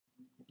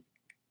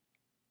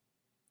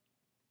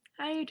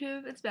Hi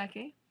YouTube, it's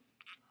Becky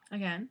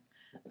again.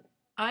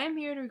 I am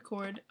here to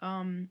record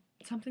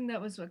something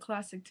that was a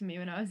classic to me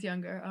when I was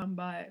younger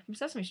by from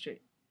Sesame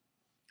Street.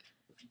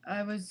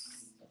 I was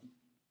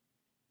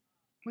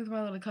with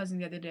my little cousin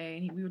the other day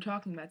and we were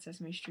talking about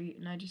Sesame Street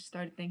and I just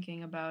started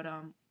thinking about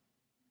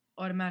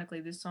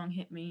automatically this song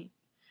hit me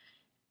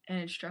and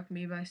it struck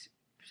me by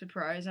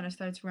surprise and I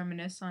started to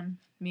reminisce on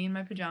me in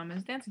my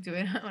pajamas dancing to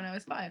it when I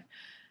was 5.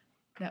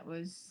 That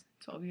was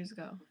 12 years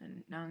ago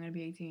and now I'm going to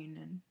be 18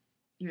 and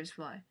years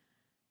fly.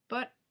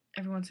 But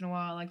every once in a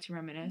while, I like to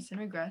reminisce and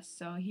regress.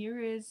 So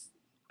here is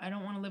I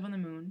Don't Want to Live on the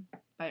Moon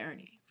by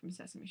Ernie from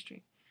Sesame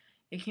Street.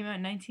 It came out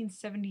in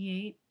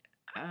 1978,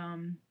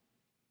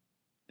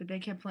 but they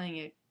kept playing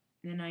it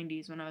in the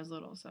 90s when I was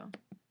little. So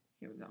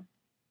here we go.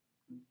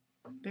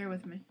 Bear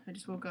with me. I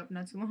just woke up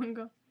not too long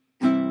ago.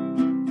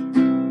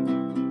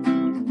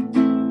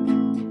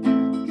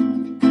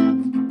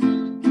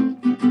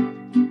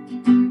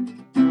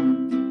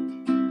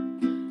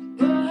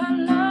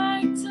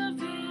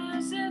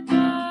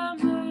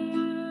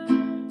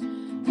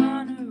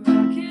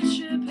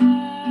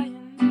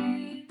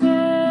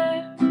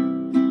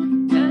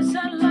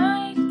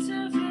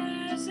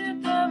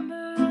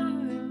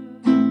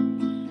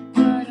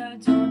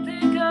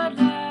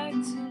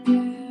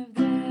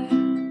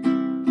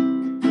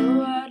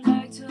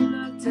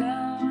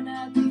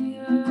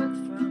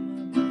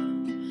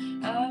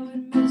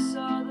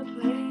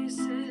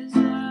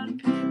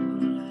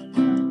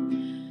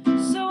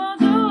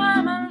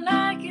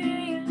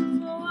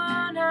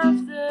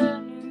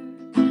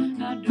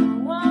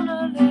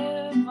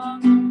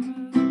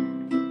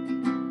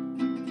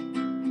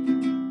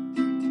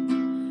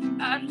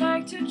 I'd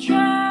like to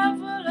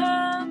travel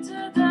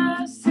under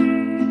the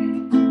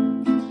sea.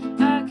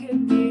 I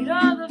could meet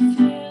all the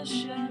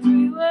fish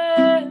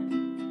everywhere.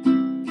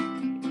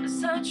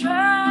 Yes, I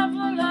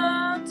travel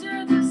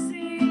under the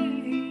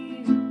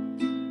sea,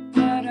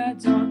 but I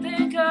don't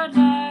think I'd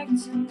like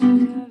to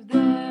live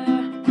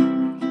there.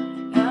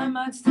 I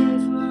might stay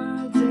for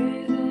a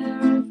day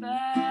there if I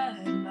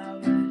had my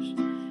wish,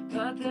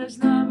 but there's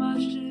not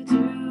much to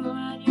do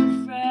when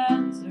your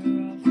friends are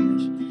all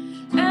fish.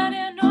 And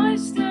an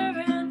oyster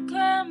and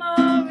clam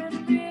are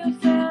in real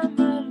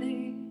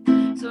family,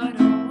 so I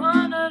don't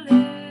wanna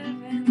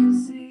live in the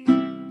sea.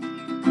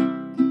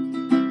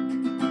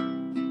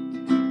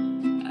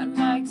 I'd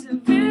like to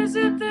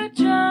visit the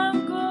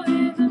jungle,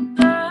 hear the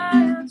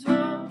lions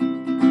roar,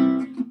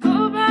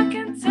 go back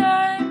in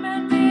time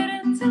and meet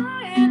a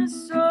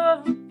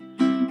dinosaur.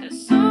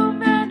 There's so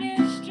many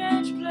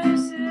strange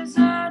places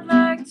I'd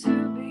like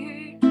to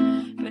be,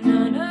 but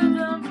none of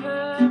them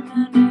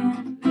permanently.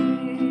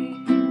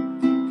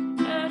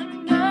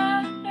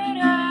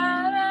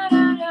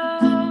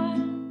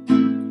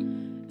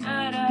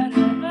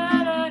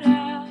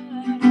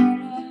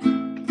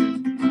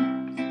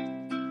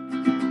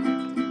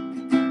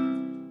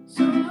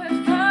 So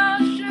if I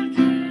should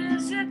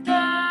visit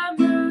the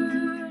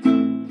moon,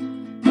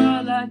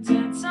 while I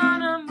dance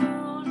on a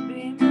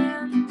moonbeam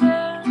and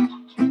then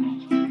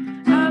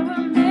I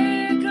will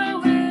make a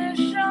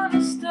wish on a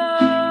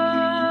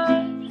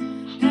star,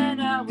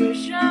 and I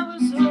wish I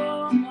was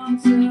home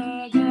once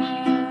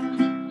again.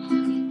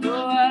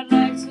 Though I'd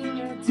like to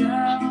look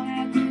down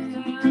at the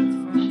earth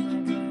from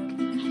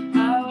above, I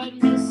would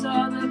miss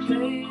all the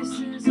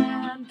places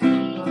and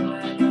people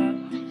I love.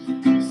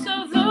 So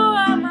though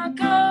I might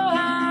go,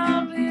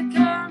 I'll be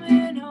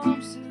coming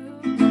home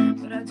soon,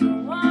 but I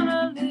don't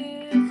wanna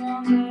live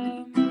on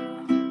the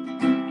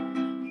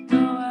moon.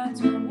 No, I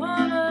don't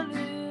wanna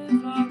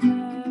live on the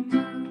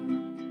moon.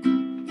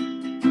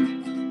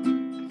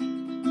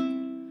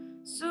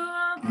 So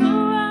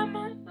although I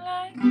might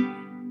like,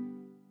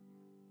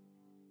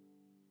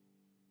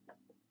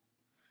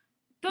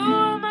 though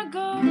I might go,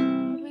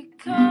 I'll be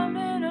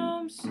coming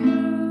home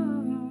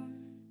soon,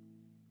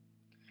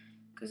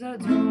 'cause I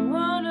don't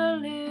wanna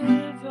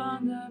live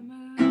on the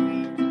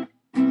moon.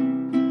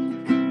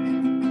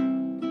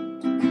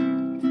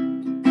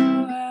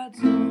 No, I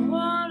don't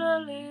wanna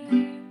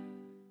live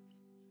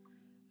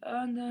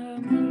on the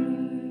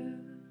moon.